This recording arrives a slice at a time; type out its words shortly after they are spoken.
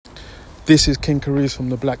This is King Careers from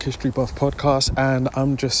the Black History Buff podcast, and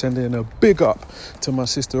I'm just sending a big up to my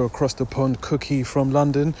sister across the pond, Cookie from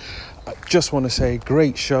London. I just want to say,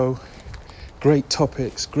 great show, great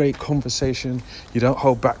topics, great conversation. You don't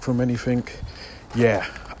hold back from anything. Yeah,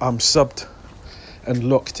 I'm subbed and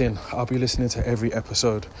locked in. I'll be listening to every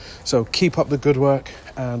episode. So keep up the good work,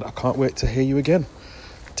 and I can't wait to hear you again.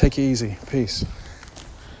 Take it easy. Peace.